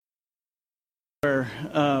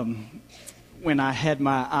When I had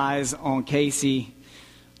my eyes on Casey,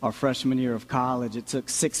 our freshman year of college, it took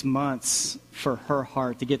 6 months for her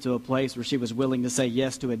heart to get to a place where she was willing to say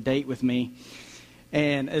yes to a date with me.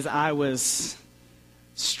 And as I was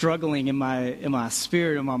struggling in my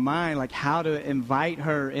spirit, in my mind, like how to invite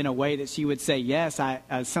her in a way that she would say yes,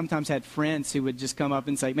 I sometimes had friends who would just come up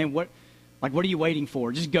and say, man, what are you waiting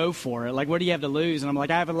for? Just go for it. Like, what do you have to lose? And I'm like,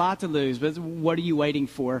 I have a lot to lose, but what are you waiting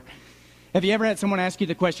for? Have you ever had someone ask you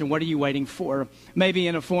the question, what are you waiting for? Maybe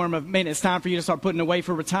in a form of, man, it's time for you to start putting away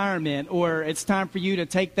for retirement, or it's time for you to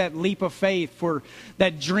take that leap of faith for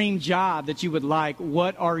that dream job that you would like.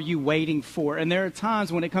 What are you waiting for? And there are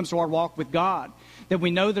times when it comes to our walk with God that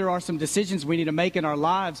we know there are some decisions we need to make in our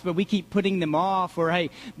lives, but we keep putting them off, or,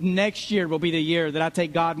 hey, next year will be the year that I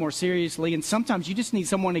take God more seriously. And sometimes you just need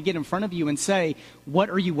someone to get in front of you and say, what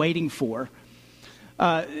are you waiting for?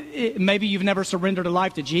 Maybe you've never surrendered a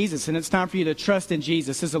life to Jesus, and it's time for you to trust in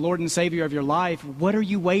Jesus as the Lord and Savior of your life. What are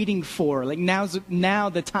you waiting for? Like, now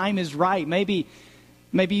the time is right. Maybe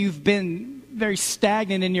you've been very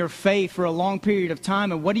stagnant in your faith for a long period of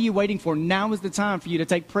time, and what are you waiting for? Now is the time for you to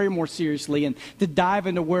take prayer more seriously and to dive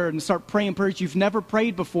into Word and start praying prayers you've never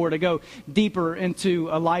prayed before, to go deeper into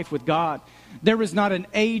a life with God. There is not an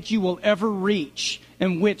age you will ever reach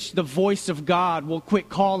in which the voice of God will quit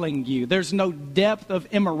calling you. There's no depth of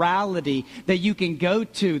immorality that you can go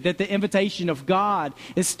to that the invitation of God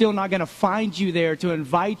is still not going to find you there to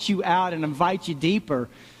invite you out and invite you deeper.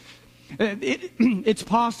 It's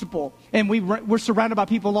possible, and we're surrounded by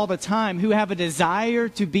people all the time who have a desire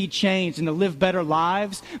to be changed and to live better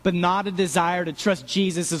lives, but not a desire to trust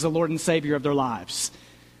Jesus as the Lord and Savior of their lives.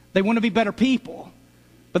 They want to be better people,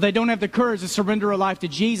 but they don't have the courage to surrender a life to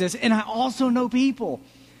Jesus. And I also know people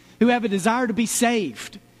who have a desire to be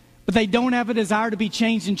saved, but they don't have a desire to be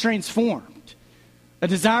changed and transformed. A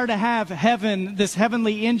desire to have heaven, this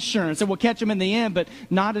heavenly insurance that will catch them in the end, but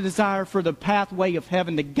not a desire for the pathway of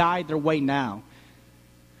heaven to guide their way now.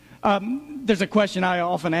 There's a question I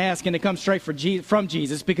often ask, and it comes straight from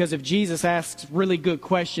Jesus, because if Jesus asks really good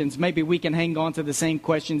questions, maybe we can hang on to the same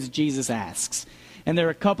questions Jesus asks. And there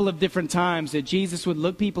are a couple of different times that Jesus would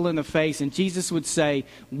look people in the face and Jesus would say,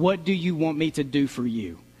 what do you want me to do for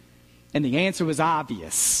you? And the answer was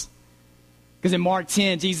obvious. Because in Mark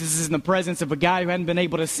 10, Jesus is in the presence of a guy who hadn't been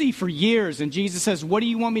able to see for years. And Jesus says, what do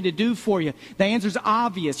you want me to do for you? The answer is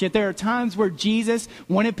obvious. Yet there are times where Jesus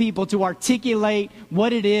wanted people to articulate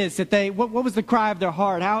what it is that what was the cry of their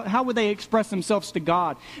heart? How would they express themselves to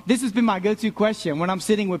God? This has been my go-to question when I'm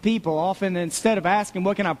sitting with people. Often, instead of asking,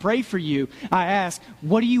 what can I pray for you? I ask,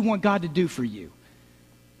 what do you want God to do for you?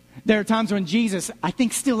 There are times when Jesus, I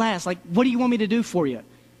think, still asks, like, what do you want me to do for you?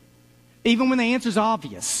 Even when the answer is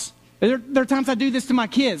obvious. There are times I do this to my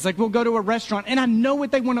kids. Like, we'll go to a restaurant, and I know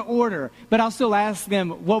what they want to order, but I'll still ask them,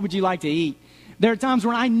 what would you like to eat? There are times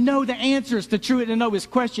when I know the answers to Truett and Noah's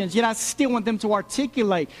questions, yet I still want them to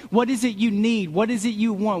articulate, what is it you need? What is it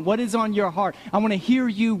you want? What is on your heart? I want to hear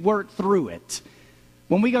you work through it.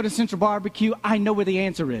 When we go to Central Barbecue, I know what the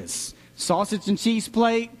answer is. Sausage and cheese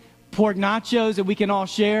plate, pork nachos that we can all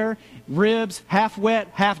share, ribs, half wet,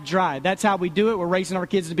 half dry. That's how we do it. We're raising our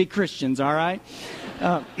kids to be Christians, all right?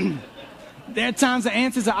 There are times the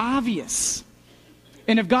answers are obvious.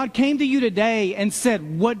 And if God came to you today and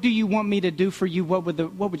said, what do you want me to do for you, what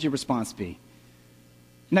would your response be?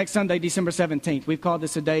 Next Sunday, December 17th, we've called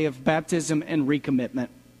this a day of baptism and recommitment.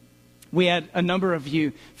 We had a number of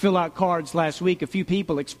you fill out cards last week, a few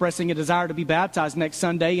people expressing a desire to be baptized next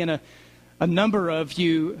Sunday, and a number of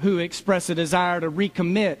you who express a desire to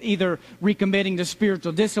recommit, either recommitting to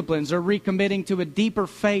spiritual disciplines or recommitting to a deeper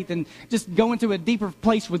faith and just go into a deeper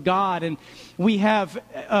place with God. And we have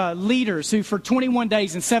leaders who for 21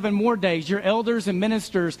 days and 7 more days, your elders and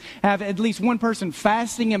ministers have at least one person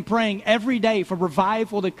fasting and praying every day for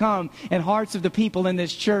revival to come in hearts of the people in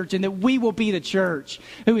this church, and that we will be the church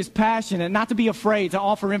who is passionate, not to be afraid to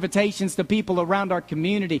offer invitations to people around our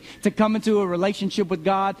community to come into a relationship with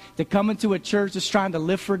God, to come into a church that's trying to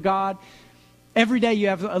live for God. Every day you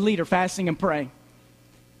have a leader fasting and praying.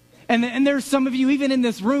 And there's some of you, even in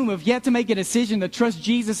this room, have yet to make a decision to trust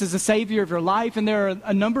Jesus as the Savior of your life. And there are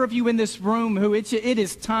a number of you in this room who it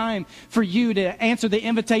is time for you to answer the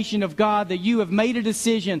invitation of God, that you have made a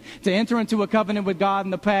decision to enter into a covenant with God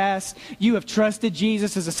in the past. You have trusted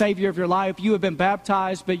Jesus as the Savior of your life. You have been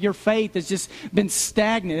baptized, but your faith has just been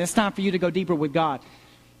stagnant. It's time for you to go deeper with God.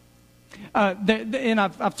 And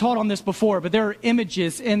I've taught on this before, but there are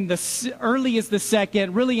images in the early as the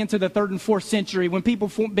second, really into the 3rd and 4th century, when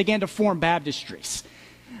people began to form baptistries.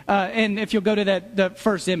 And if you'll go to the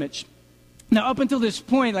first image, Now, up until this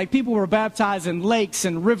point, like, people were baptized in lakes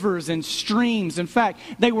and rivers and streams. In fact,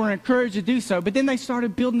 they were encouraged to do so. But then they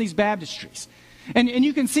started building these baptistries. And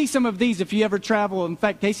you can see some of these if you ever travel. In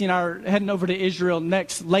fact, Casey and I are heading over to Israel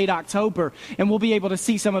next late October, and we'll be able to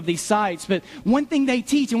see some of these sites. But one thing they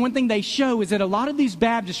teach and one thing they show is that a lot of these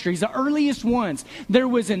baptistries, the earliest ones, there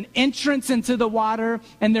was an entrance into the water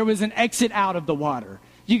and there was an exit out of the water.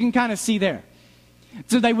 You can kind of see there.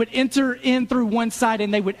 So they would enter in through one side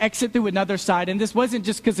and they would exit through another side. And this wasn't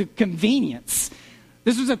just because of convenience.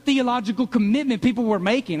 This was a theological commitment people were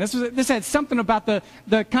making. This had something about the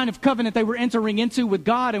kind of covenant they were entering into with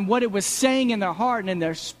God, and what it was saying in their heart and in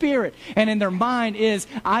their spirit and in their mind is,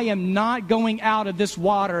 I am not going out of this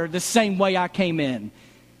water the same way I came in.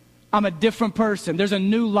 I'm a different person. There's a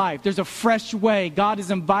new life. There's a fresh way. God is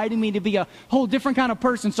inviting me to be a whole different kind of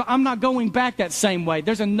person. So I'm not going back that same way.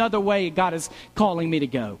 There's another way God is calling me to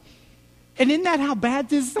go. And isn't that how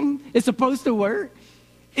baptism is supposed to work?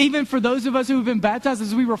 Even for those of us who have been baptized,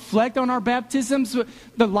 as we reflect on our baptisms,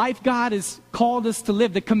 the life God has called us to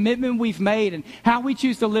live, the commitment we've made, and how we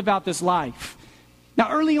choose to live out this life. Now,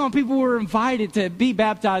 early on, people were invited to be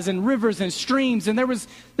baptized in rivers and streams, and there was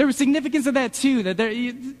significance of that too,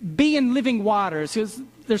 that be in living waters.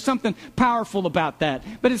 There's something powerful about that.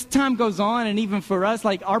 But as time goes on, and even for us,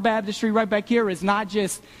 like our baptistry right back here is not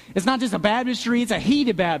just a baptistry, it's a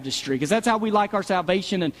heated baptistry, because that's how we like our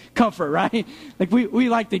salvation and comfort, right? Like we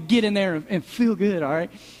like to get in there and feel good, all right?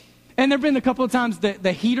 And there have been a couple of times that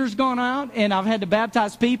the heater's gone out, and I've had to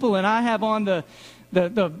baptize people, and I have on the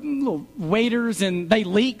little waders, and they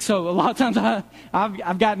leak, so a lot of times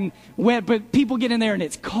I've gotten wet, but people get in there and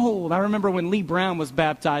it's cold. I remember when Lee Brown was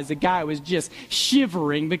baptized, the guy was just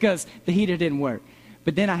shivering because the heater didn't work.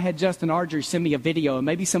 But then I had Justin Ardrey send me a video, and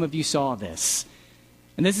maybe some of you saw this.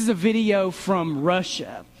 And this is a video from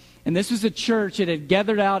Russia. And this was a church that had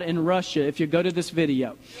gathered out in Russia, if you go to this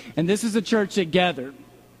video. And this is a church that gathered.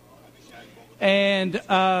 And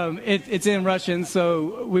it's in Russian,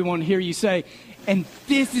 so we won't hear you say. And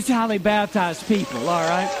this is how they baptized people, all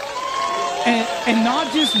right? And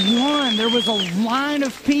not just one, there was a line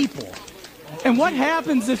of people. And what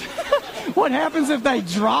happens if they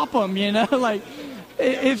drop them, you know? Like,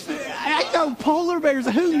 if I know polar bears,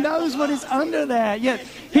 who knows what is under that? Yet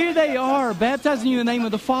here they are, baptizing you in the name of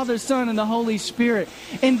the Father, Son, and the Holy Spirit.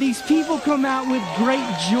 And these people come out with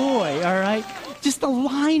great joy, all right? Just a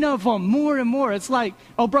line of them, more and more. It's like,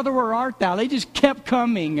 oh, brother, where art thou? They just kept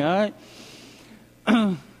coming, all right?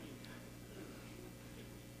 I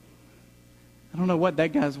don't know what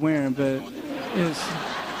that guy's wearing, but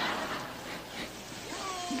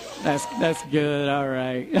that's good. All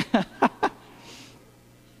right.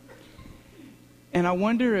 And I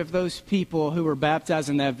wonder if those people who were baptized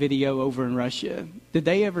in that video over in Russia, did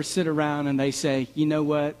they ever sit around and they say, you know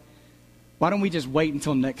what? Why don't we just wait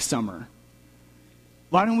until next summer?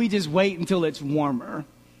 Why don't we just wait until it's warmer?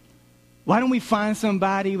 Why don't we find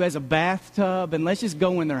somebody who has a bathtub and let's just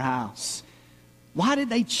go in their house? Why did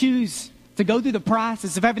they choose to go through the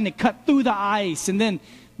process of having to cut through the ice and then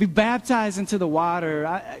be baptized into the water?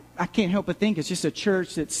 I can't help but think it's just a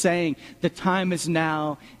church that's saying the time is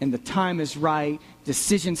now and the time is right.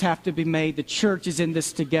 Decisions have to be made. The church is in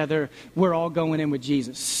this together. We're all going in with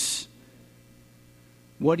Jesus.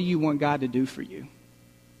 What do you want God to do for you?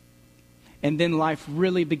 And then life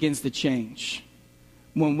really begins to change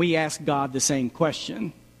when we ask God the same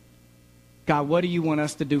question. God, what do you want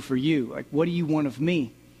us to do for you? Like, what do you want of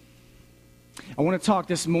me? I want to talk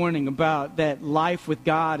this morning about that life with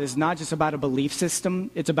God is not just about a belief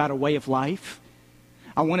system. It's about a way of life.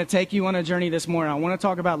 I want to take you on a journey this morning. I want to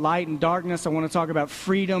talk about light and darkness. I want to talk about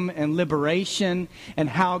freedom and liberation and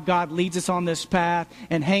how God leads us on this path.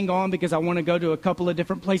 And hang on, because I want to go to a couple of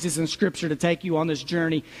different places in Scripture to take you on this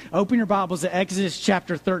journey. Open your Bibles to Exodus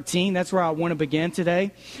chapter 13. That's where I want to begin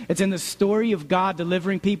today. It's in the story of God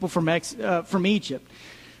delivering people from Egypt.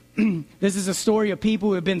 This is a story of people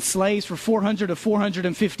who have been slaves for 400 to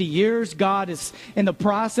 450 years. God is in the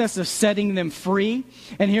process of setting them free.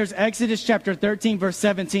 And here's Exodus chapter 13, verse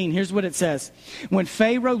 17. Here's what it says. When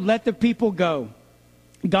Pharaoh let the people go,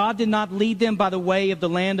 God did not lead them by the way of the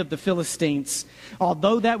land of the Philistines,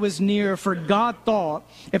 although that was near, for God thought,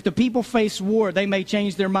 if the people face war, they may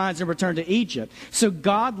change their minds and return to Egypt. So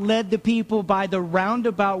God led the people by the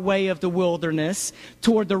roundabout way of the wilderness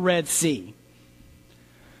toward the Red Sea.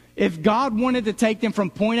 If God wanted to take them from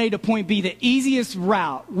point A to point B, the easiest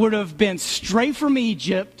route would have been straight from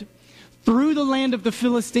Egypt, through the land of the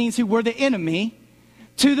Philistines, who were the enemy,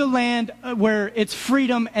 to the land where it's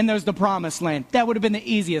freedom and there's the promised land. That would have been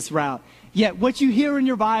the easiest route. Yet what you hear in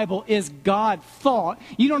your Bible is God thought.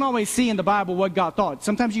 You don't always see in the Bible what God thought.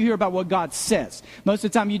 Sometimes you hear about what God says. Most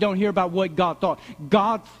of the time you don't hear about what God thought.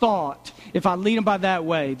 God thought, if I lead them by that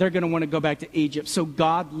way, they're going to want to go back to Egypt. So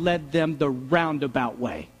God led them the roundabout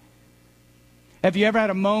way. Have you ever had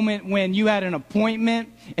a moment when you had an appointment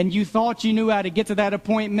and you thought you knew how to get to that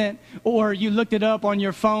appointment, or you looked it up on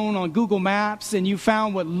your phone on Google Maps and you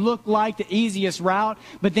found what looked like the easiest route,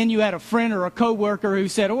 but then you had a friend or a coworker who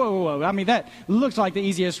said, whoa, I mean, that looks like the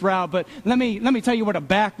easiest route, but let me tell you what a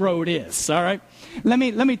back road is, all right? Let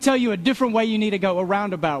me tell you a different way you need to go, a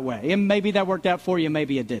roundabout way. And maybe that worked out for you,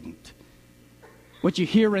 maybe it didn't. What you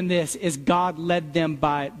hear in this is God led them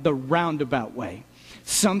by the roundabout way.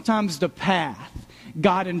 Sometimes the path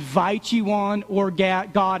God invites you on or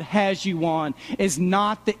God has you on is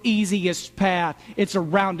not the easiest path. It's a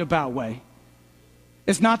roundabout way.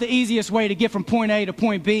 It's not the easiest way to get from point A to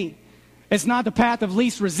point B. It's not the path of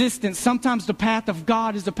least resistance. Sometimes the path of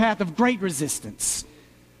God is the path of great resistance,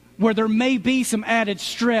 where there may be some added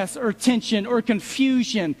stress or tension or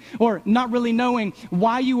confusion or not really knowing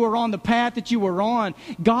why you were on the path that you were on.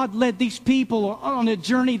 God led these people on a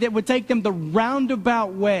journey that would take them the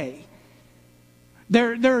roundabout way.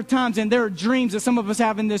 There are times and there are dreams that some of us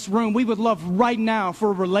have in this room. We would love right now for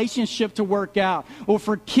a relationship to work out, or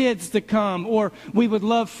for kids to come, or we would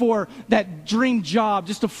love for that dream job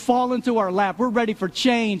just to fall into our lap. We're ready for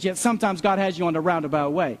change, yet sometimes God has you on the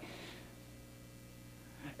roundabout way.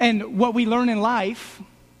 And what we learn in life,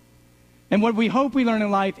 and what we hope we learn in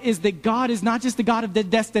life, is that God is not just the God of the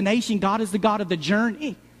destination. God is the God of the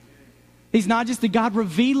journey. He's not just the God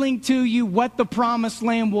revealing to you what the promised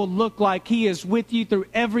land will look like. He is with you through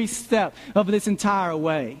every step of this entire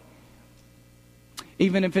way.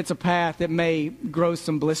 Even if it's a path that may grow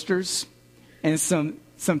some blisters and some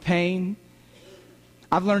pain.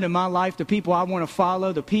 I've learned in my life the people I want to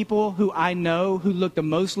follow, the people who I know who look the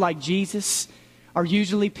most like Jesus, are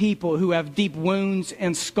usually people who have deep wounds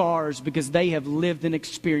and scars because they have lived and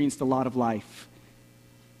experienced a lot of life.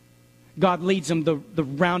 God leads them the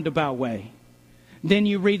roundabout way. Then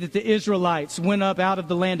you read that the Israelites went up out of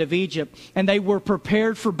the land of Egypt, and they were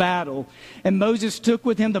prepared for battle. And Moses took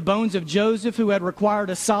with him the bones of Joseph, who had required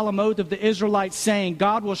a solemn oath of the Israelites, saying,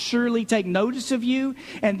 God will surely take notice of you,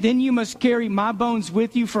 and then you must carry my bones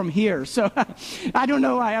with you from here. So I don't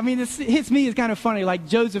know why. I mean, it hits me as kind of funny. Like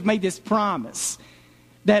Joseph made this promise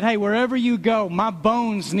that, hey, wherever you go, my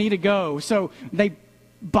bones need to go. So they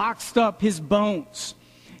boxed up his bones.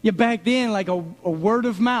 Yeah, back then, like a word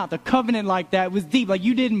of mouth, a covenant like that was deep. Like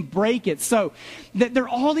you didn't break it. So there are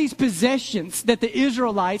all these possessions that the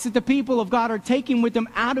Israelites, that the people of God are taking with them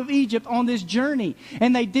out of Egypt on this journey.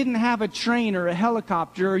 And they didn't have a train or a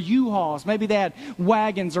helicopter or U-Hauls. Maybe they had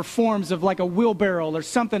wagons or forms of like a wheelbarrow or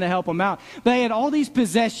something to help them out. They had all these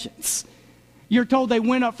possessions. You're told they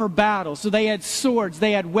went up for battle, so they had swords,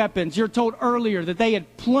 they had weapons. You're told earlier that they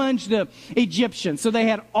had plunged the Egyptians, so they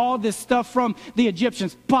had all this stuff from the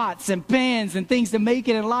Egyptians, pots and pans and things to make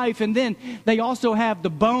it in life. And then they also have the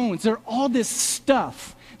bones. There's all this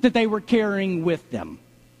stuff that they were carrying with them.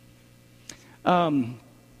 All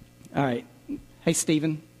right. Hey,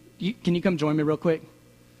 Stephen, can you come join me real quick?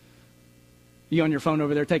 You on your phone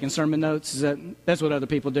over there taking sermon notes? That's what other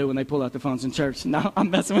people do when they pull out the phones in church. No, I'm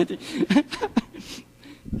messing with you.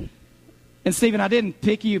 And Stephen, I didn't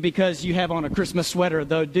pick you because you have on a Christmas sweater,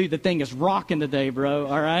 though. Dude, the thing is rocking today, bro.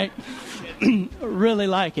 All right? Really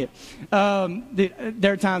like it.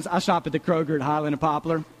 There are times I shop at the Kroger at Highland and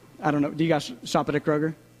Poplar. I don't know. Do you guys shop at a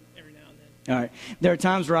Kroger? Every now and then. All right. There are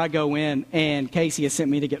times where I go in and Casey has sent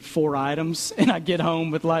me to get 4 items, and I get home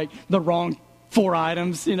with like the wrong 4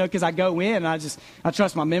 items, because I go in and I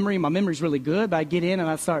trust my memory. My memory's really good, but I get in and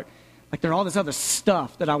I start, like, there's all this other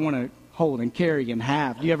stuff that I want to hold and carry and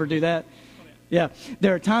have. Do you ever do that? Yeah.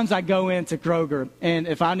 There are times I go into Kroger, and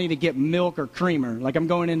if I need to get milk or creamer, like I'm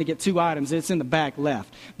going in to get 2 items, it's in the back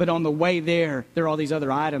left. But on the way there are all these other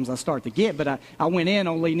items I start to get, but I went in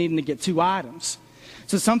only needing to get 2 items.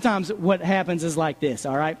 So sometimes what happens is like this,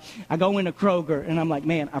 all right? I go into Kroger, and I'm like,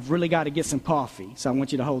 man, I've really got to get some coffee, so I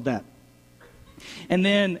want you to hold that. And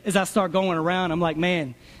then as I start going around, I'm like,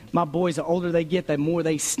 man, my boys, the older they get, the more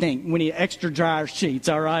they stink. We need extra dryer sheets,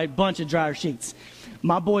 all right? Bunch of dryer sheets.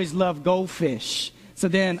 My boys love goldfish. So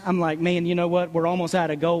then I'm like, man, you know what? We're almost out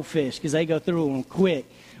of goldfish because they go through them quick.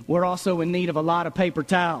 We're also in need of a lot of paper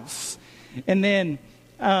towels. And then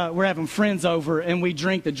we're having friends over, and we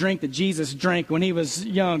drink the drink that Jesus drank when he was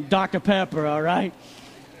young, Dr. Pepper, all right?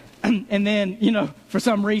 And then, for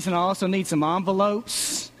some reason, I also need some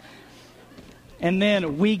envelopes. And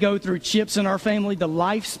then we go through chips in our family. The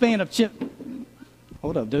lifespan of chip.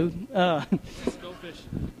 Hold up, dude. Goldfish.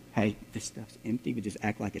 hey, this stuff's empty, but just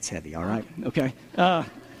act like it's heavy, all right? Okay.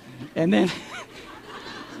 And then,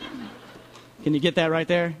 can you get that right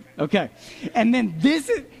there? Okay. And then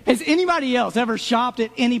has anybody else ever shopped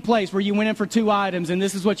at any place where you went in for 2 items and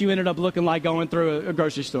this is what you ended up looking like going through a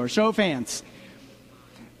grocery store? Show of hands.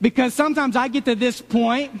 Because sometimes I get to this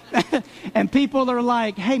point and people are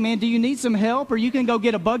like, hey man, do you need some help? Or you can go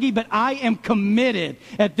get a buggy. But I am committed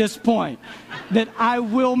at this point that I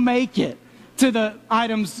will make it to the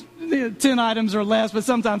items, 10 items or less. But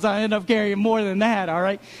sometimes I end up carrying more than that, all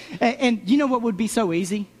right? And you know what would be so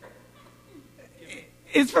easy?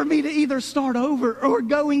 It's for me to either start over or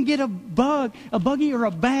go and get a buggy or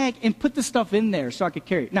a bag and put the stuff in there so I could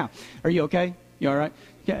carry it. Now, are you okay? You all right?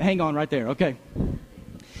 Yeah, hang on right there, okay.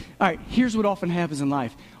 All right, here's what often happens in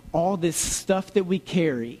life. All this stuff that we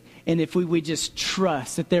carry, and if we would just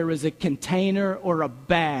trust that there is a container or a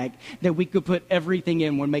bag that we could put everything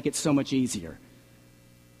in, would make it so much easier.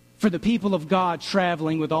 For the people of God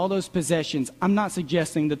traveling with all those possessions, I'm not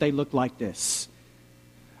suggesting that they look like this.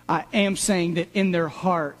 I am saying that in their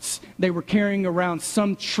hearts, they were carrying around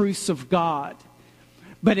some truths of God.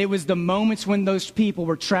 But it was the moments when those people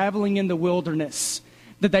were traveling in the wilderness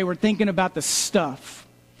that they were thinking about the stuff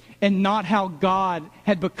and not how God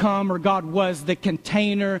had become or God was the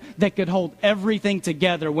container that could hold everything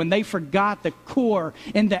together. When they forgot the core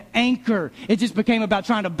and the anchor, it just became about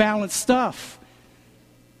trying to balance stuff,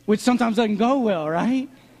 which sometimes doesn't go well, right?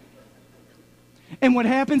 And what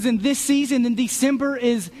happens in this season in December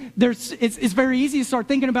is it's very easy to start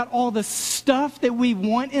thinking about all the stuff that we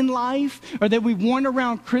want in life or that we want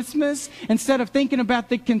around Christmas instead of thinking about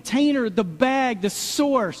the container, the bag, the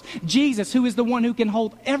source, Jesus, who is the one who can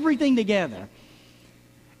hold everything together.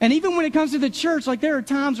 And even when it comes to the church, like there are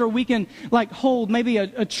times where we can like hold maybe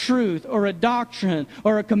a truth or a doctrine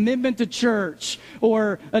or a commitment to church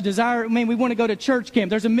or a desire. I mean, we want to go to church camp.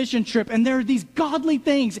 There's a mission trip and there are these godly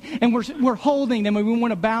things and we're holding them and we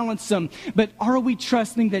want to balance them. But are we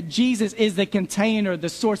trusting that Jesus is the container, the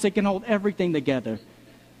source that can hold everything together?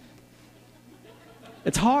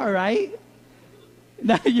 It's hard, right?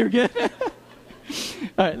 No, you're good. All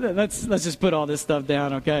right, let's just put all this stuff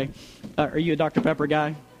down, okay? Are you a Dr. Pepper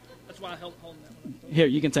guy? That's why I held that one. Here,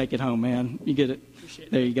 you can take it home, man. You get it.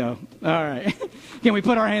 There you go. All right. Can we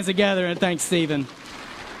put our hands together and thank Stephen?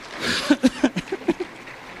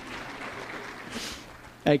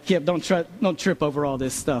 Hey, Kip, don't trip over all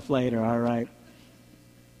this stuff later, all right?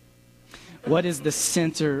 What is the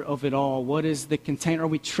center of it all? What is the container? Are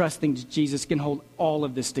we trusting that Jesus can hold all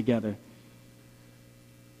of this together?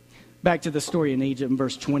 Back to the story in Egypt in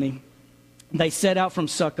verse 20. They set out from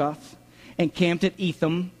Succoth and camped at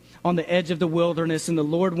Etham on the edge of the wilderness, and the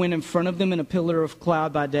Lord went in front of them in a pillar of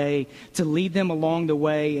cloud by day to lead them along the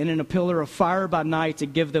way, and in a pillar of fire by night to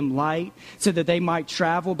give them light, so that they might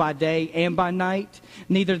travel by day and by night.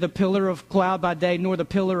 Neither the pillar of cloud by day nor the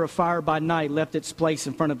pillar of fire by night left its place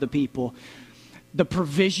in front of the people. The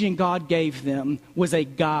provision God gave them was a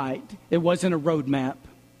guide. It wasn't a roadmap.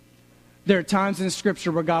 There are times in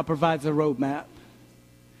Scripture where God provides a roadmap.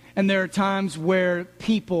 And there are times where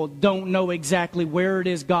people don't know exactly where it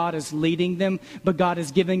is God is leading them, but God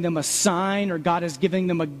is giving them a sign or God is giving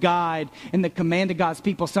them a guide. And the command of God's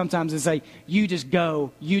people sometimes is say, you just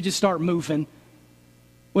go, you just start moving.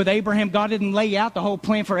 With Abraham, God didn't lay out the whole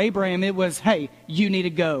plan for Abraham. It was, hey, you need to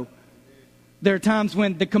go. There are times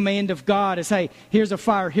when the command of God is, hey, here's a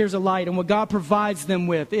fire, here's a light. And what God provides them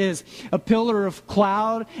with is a pillar of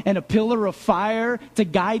cloud and a pillar of fire to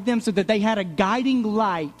guide them so that they had a guiding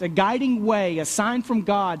light, a guiding way, a sign from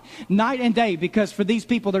God night and day. Because for these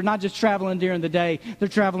people, they're not just traveling during the day, they're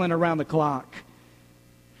traveling around the clock.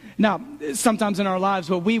 Now, sometimes in our lives,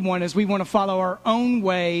 what we want is we want to follow our own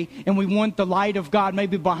way, and we want the light of God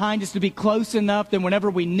maybe behind us to be close enough that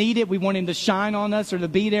whenever we need it, we want Him to shine on us or to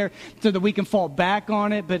be there so that we can fall back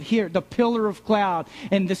on it. But here, the pillar of cloud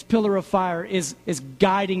and this pillar of fire is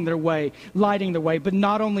guiding their way, lighting their way. But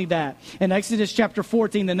not only that, in Exodus chapter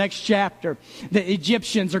 14, the next chapter, the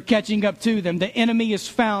Egyptians are catching up to them. The enemy has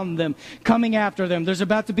found them, coming after them. There's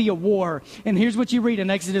about to be a war. And here's what you read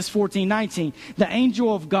in Exodus 14:19. The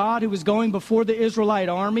angel of God, who was going before the Israelite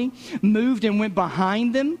army, moved and went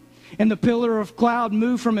behind them. And the pillar of cloud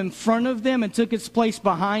moved from in front of them and took its place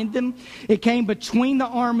behind them. It came between the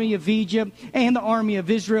army of Egypt and the army of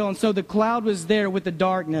Israel. And so the cloud was there with the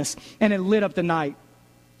darkness, and it lit up the night.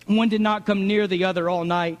 One did not come near the other all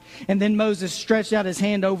night. And then Moses stretched out his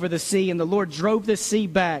hand over the sea, and the Lord drove the sea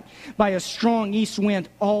back by a strong east wind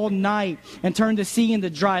all night and turned the sea into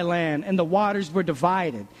dry land, and the waters were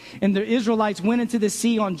divided. And the Israelites went into the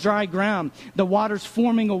sea on dry ground, the waters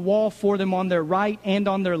forming a wall for them on their right and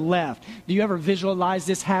on their left. Do you ever visualize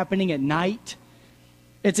this happening at night?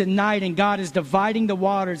 It's at night, and God is dividing the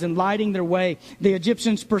waters and lighting their way. The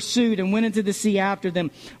Egyptians pursued and went into the sea after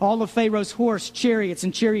them, all of Pharaoh's horse, chariots,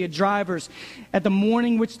 and chariot drivers. At the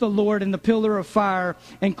morning which the Lord in the pillar of fire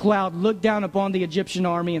and cloud looked down upon the Egyptian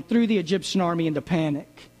army and threw the Egyptian army into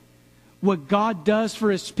panic. What God does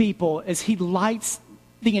for his people is he lights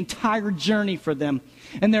the entire journey for them.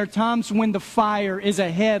 And there are times when the fire is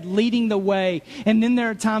ahead, leading the way. And then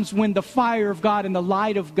there are times when the fire of God and the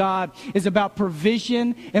light of God is about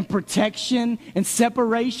provision and protection and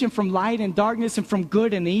separation from light and darkness and from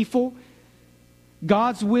good and evil.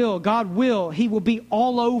 God's will, God will, he will be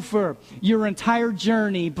all over your entire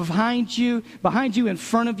journey, behind you, in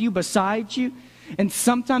front of you, beside you. And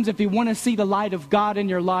sometimes if you want to see the light of God in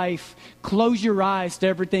your life, close your eyes to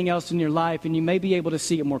everything else in your life, and you may be able to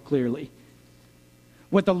see it more clearly.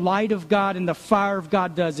 What the light of God and the fire of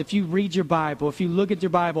God does, if you read your Bible, if you look at your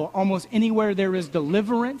Bible, almost anywhere there is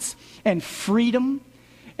deliverance and freedom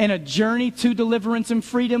and a journey to deliverance and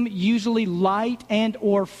freedom, usually light and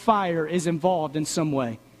or fire is involved in some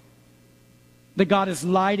way. That God is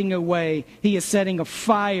lighting a way. He is setting a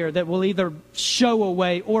fire that will either show a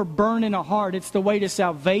way or burn in a heart. It's the way to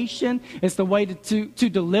salvation. It's the way to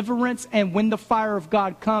deliverance. And when the fire of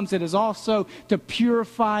God comes, it is also to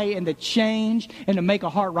purify and to change and to make a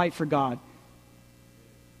heart right for God.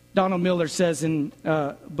 Donald Miller says in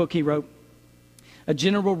a book he wrote, a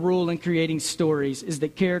general rule in creating stories is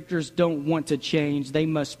that characters don't want to change. They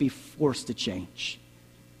must be forced to change.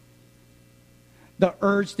 The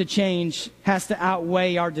urge to change has to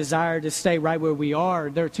outweigh our desire to stay right where we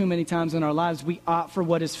are. There are too many times in our lives we opt for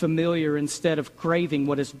what is familiar instead of craving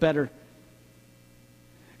what is better.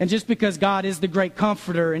 And just because God is the great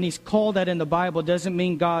comforter, and he's called that in the Bible, doesn't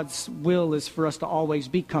mean God's will is for us to always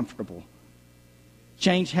be comfortable.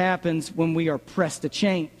 Change happens when we are pressed to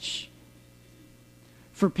change.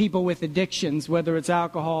 For people with addictions, whether it's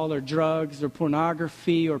alcohol or drugs or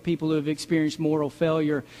pornography or people who have experienced moral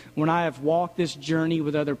failure, when I have walked this journey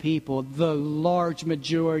with other people, the large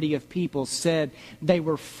majority of people said they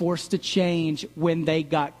were forced to change when they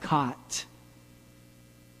got caught.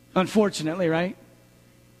 Unfortunately, right?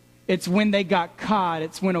 It's when they got caught.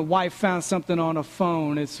 It's when a wife found something on a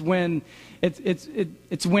phone. It's when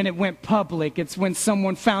when it went public. It's when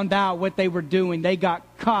someone found out what they were doing. They got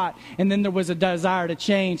caught, and then there was a desire to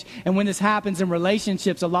change. And when this happens in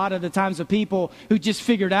relationships, a lot of the times the people who just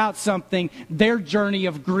figured out something, their journey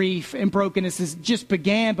of grief and brokenness has just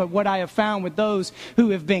began. But what I have found with those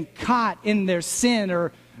who have been caught in their sin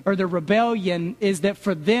or their rebellion is that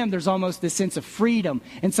for them there's almost this sense of freedom.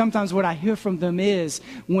 And sometimes what I hear from them is,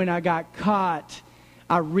 when I got caught,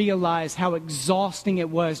 I realized how exhausting it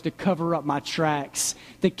was to cover up my tracks,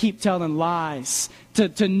 to keep telling lies,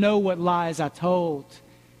 to know what lies I told.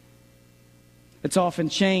 It's often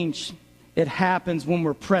change. It happens when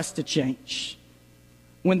we're pressed to change.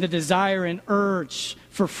 When the desire and urge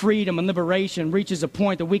for freedom and liberation reaches a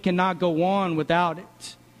point that we cannot go on without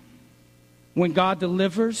it. When God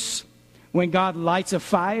delivers, when God lights a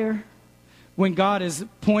fire, when God is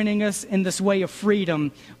pointing us in this way of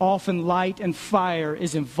freedom, often light and fire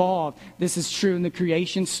is involved. This is true in the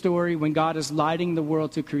creation story when God is lighting the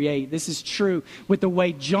world to create. This is true with the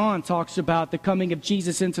way John talks about the coming of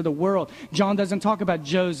Jesus into the world. John doesn't talk about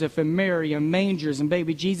Joseph and Mary and mangers and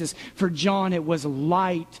baby Jesus. For John, it was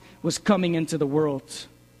light was coming into the world.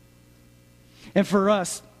 And for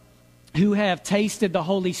us, who have tasted the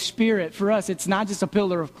Holy Spirit, for us, it's not just a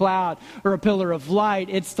pillar of cloud or a pillar of light.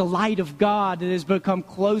 It's the light of God that has become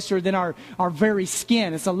closer than our very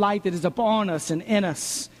skin. It's a light that is upon us and in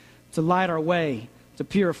us to light our way, to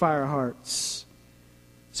purify our hearts.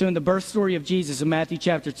 So in the birth story of Jesus in Matthew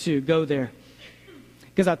chapter 2, go there.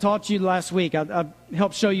 Because I taught you last week, I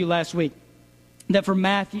helped show you last week, that for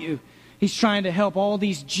Matthew, he's trying to help all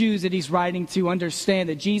these Jews that he's writing to understand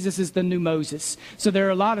that Jesus is the new Moses. So there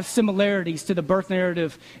are a lot of similarities to the birth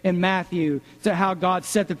narrative in Matthew to how God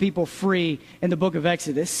set the people free in the book of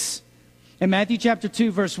Exodus. In Matthew chapter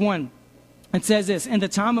 2, verse 1, it says this, in the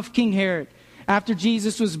time of King Herod, after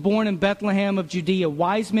Jesus was born in Bethlehem of Judea,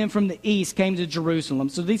 wise men from the east came to Jerusalem.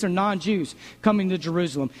 So these are non-Jews coming to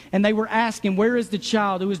Jerusalem. And they were asking, where is the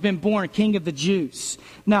child who has been born king of the Jews?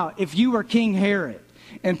 Now, if you were King Herod,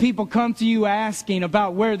 and people come to you asking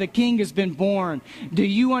about where the king has been born, do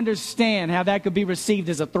you understand how that could be received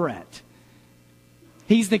as a threat?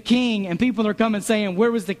 He's the king, and people are coming saying,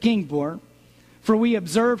 where was the king born? For we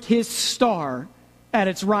observed his star at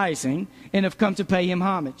its rising and have come to pay him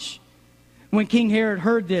homage. When King Herod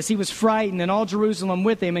heard this, he was frightened, and all Jerusalem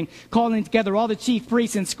with him, and calling together all the chief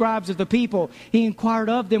priests and scribes of the people, he inquired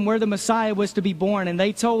of them where the Messiah was to be born, and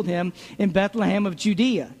they told him, in Bethlehem of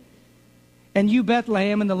Judea. And you,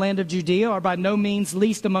 Bethlehem, in the land of Judea, are by no means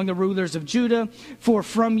least among the rulers of Judah, for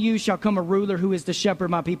from you shall come a ruler who is to shepherd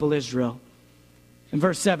my people Israel. In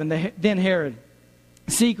verse 7, then Herod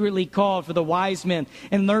secretly called for the wise men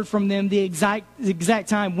and learned from them the exact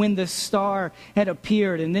time when the star had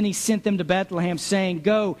appeared. And then he sent them to Bethlehem, saying,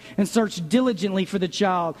 go and search diligently for the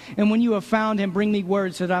child. And when you have found him, bring me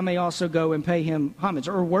word so that I may also go and pay him homage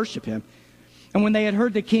or worship him. And when they had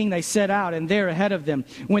heard the king, they set out, and there ahead of them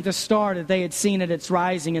went the star that they had seen at its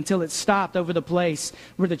rising until it stopped over the place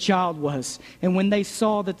where the child was. And when they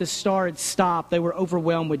saw that the star had stopped, they were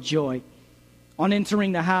overwhelmed with joy. On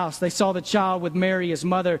entering the house, they saw the child with Mary, his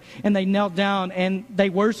mother, and they knelt down and they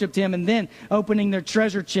worshipped him. And then, opening their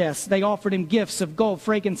treasure chests, they offered him gifts of gold,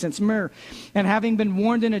 frankincense, myrrh. And having been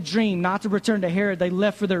warned in a dream not to return to Herod, they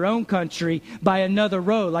left for their own country by another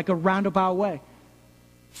road, like a roundabout way.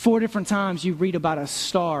 4 different times you read about a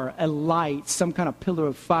star, a light, some kind of pillar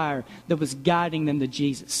of fire that was guiding them to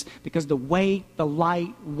Jesus. Because the way the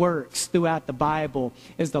light works throughout the Bible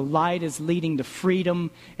is the light is leading to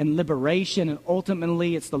freedom and liberation, and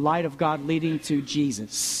ultimately it's the light of God leading to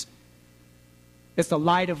Jesus. It's the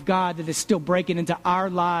light of God that is still breaking into our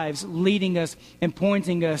lives, leading us and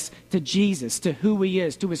pointing us to Jesus, to who he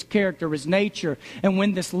is, to his character, his nature. And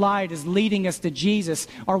when this light is leading us to Jesus,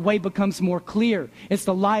 our way becomes more clear. It's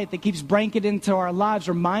the light that keeps breaking into our lives,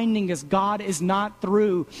 reminding us God is not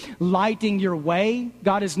through lighting your way.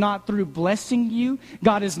 God is not through blessing you.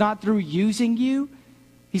 God is not through using you.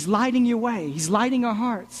 He's lighting your way. He's lighting our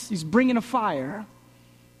hearts. He's bringing a fire.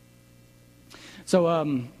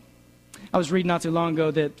 So, I was reading not too long ago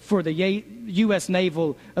that for the U.S.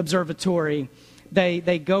 Naval Observatory, they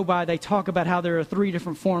talk about how there are 3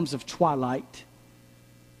 different forms of twilight.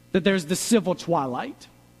 That there's the civil twilight.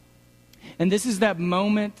 And this is that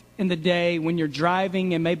moment in the day when you're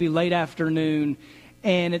driving and maybe late afternoon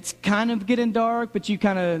and it's kind of getting dark, but you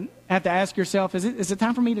kind of have to ask yourself, is it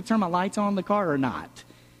time for me to turn my lights on in the car or not?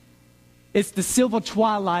 It's the civil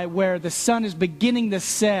twilight where the sun is beginning to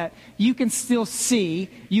set. You can still see,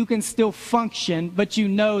 you can still function, but you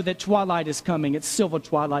know that twilight is coming. It's civil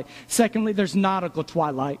twilight. Secondly, there's nautical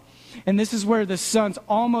twilight. And this is where the sun's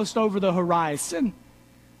almost over the horizon.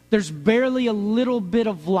 There's barely a little bit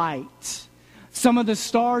of light. Some of the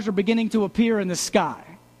stars are beginning to appear in the sky.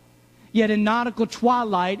 Yet in nautical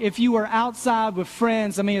twilight, if you are outside with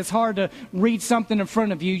friends, it's hard to read something in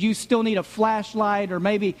front of you. You still need a flashlight or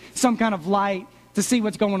maybe some kind of light to see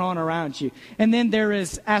what's going on around you. And then there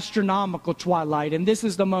is astronomical twilight, and this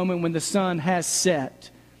is the moment when the sun has set.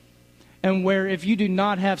 And where if you do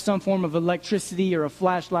not have some form of electricity or a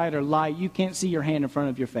flashlight or light, you can't see your hand in front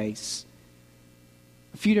of your face.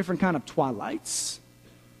 A few different kind of twilights.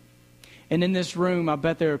 And in this room, I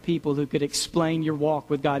bet there are people who could explain your walk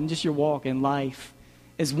with God and just your walk in life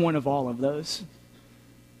is one of all of those.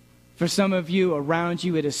 For some of you, around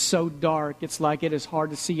you, it is so dark, it's like it is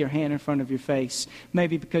hard to see your hand in front of your face.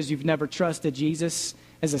 Maybe because you've never trusted Jesus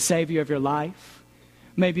as a Savior of your life.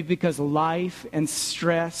 Maybe because life and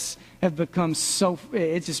stress have become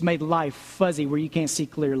it's just made life fuzzy where you can't see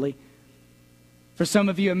clearly. For some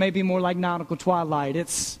of you, it may be more like nautical twilight.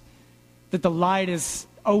 It's that the light is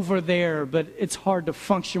over there, but it's hard to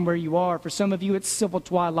function where you are. For some of you, it's civil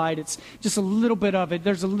twilight. It's just a little bit of it.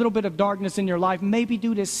 There's a little bit of darkness in your life, maybe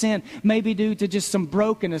due to sin, maybe due to just some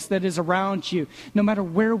brokenness that is around you. No matter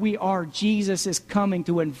where we are, Jesus is coming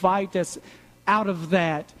to invite us out of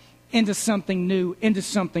that into something new, into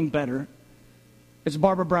something better. It's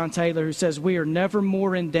Barbara Brown Taylor who says, we are never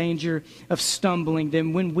more in danger of stumbling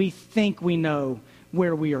than when we think we know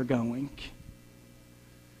where we are going.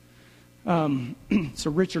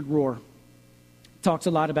 So Richard Rohr talks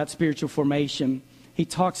a lot about spiritual formation. He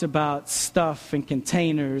talks about stuff and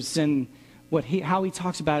containers, and how he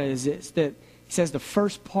talks about it is this, that he says the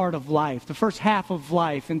first part of life, the first half of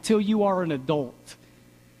life, until you are an adult,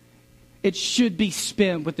 it should be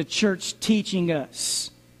spent with the church teaching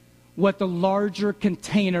us what the larger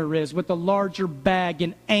container is, what the larger bag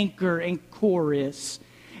and anchor and core is.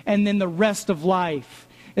 And then the rest of life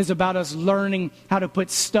is about us learning how to put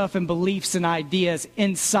stuff and beliefs and ideas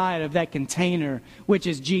inside of that container, which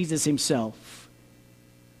is Jesus himself.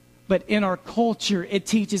 But in our culture, it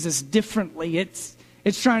teaches us differently.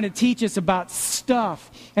 It's trying to teach us about stuff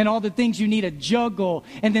and all the things you need to juggle.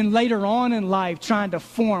 And then later on in life, trying to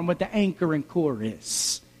form what the anchor and core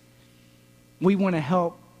is. We want to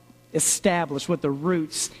help establish what the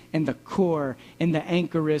roots and the core and the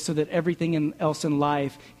anchor is so that everything else in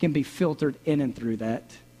life can be filtered in and through that.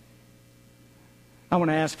 I want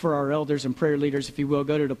to ask for our elders and prayer leaders, if you will,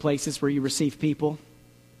 go to the places where you receive people.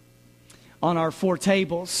 On our 4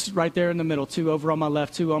 tables, right there in the middle, 2 over on my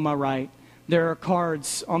left, 2 on my right, there are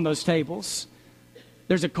cards on those tables.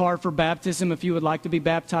 There's a card for baptism if you would like to be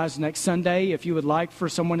baptized next Sunday. If you would like for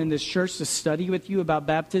someone in this church to study with you about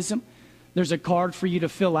baptism, there's a card for you to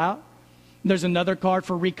fill out. There's another card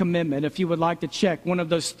for recommitment if you would like to check one of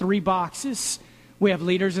those 3 boxes. We have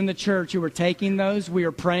leaders in the church who are taking those. We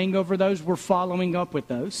are praying over those. We're following up with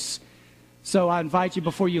those. So I invite you,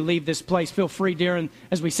 before you leave this place, feel free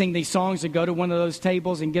as we sing these songs, to go to one of those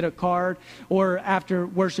tables and get a card. Or after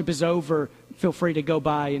worship is over, feel free to go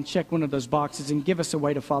by and check one of those boxes and give us a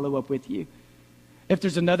way to follow up with you. If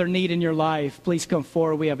there's another need in your life, please come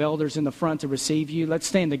forward. We have elders in the front to receive you. Let's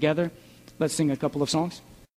stand together. Let's sing a couple of songs.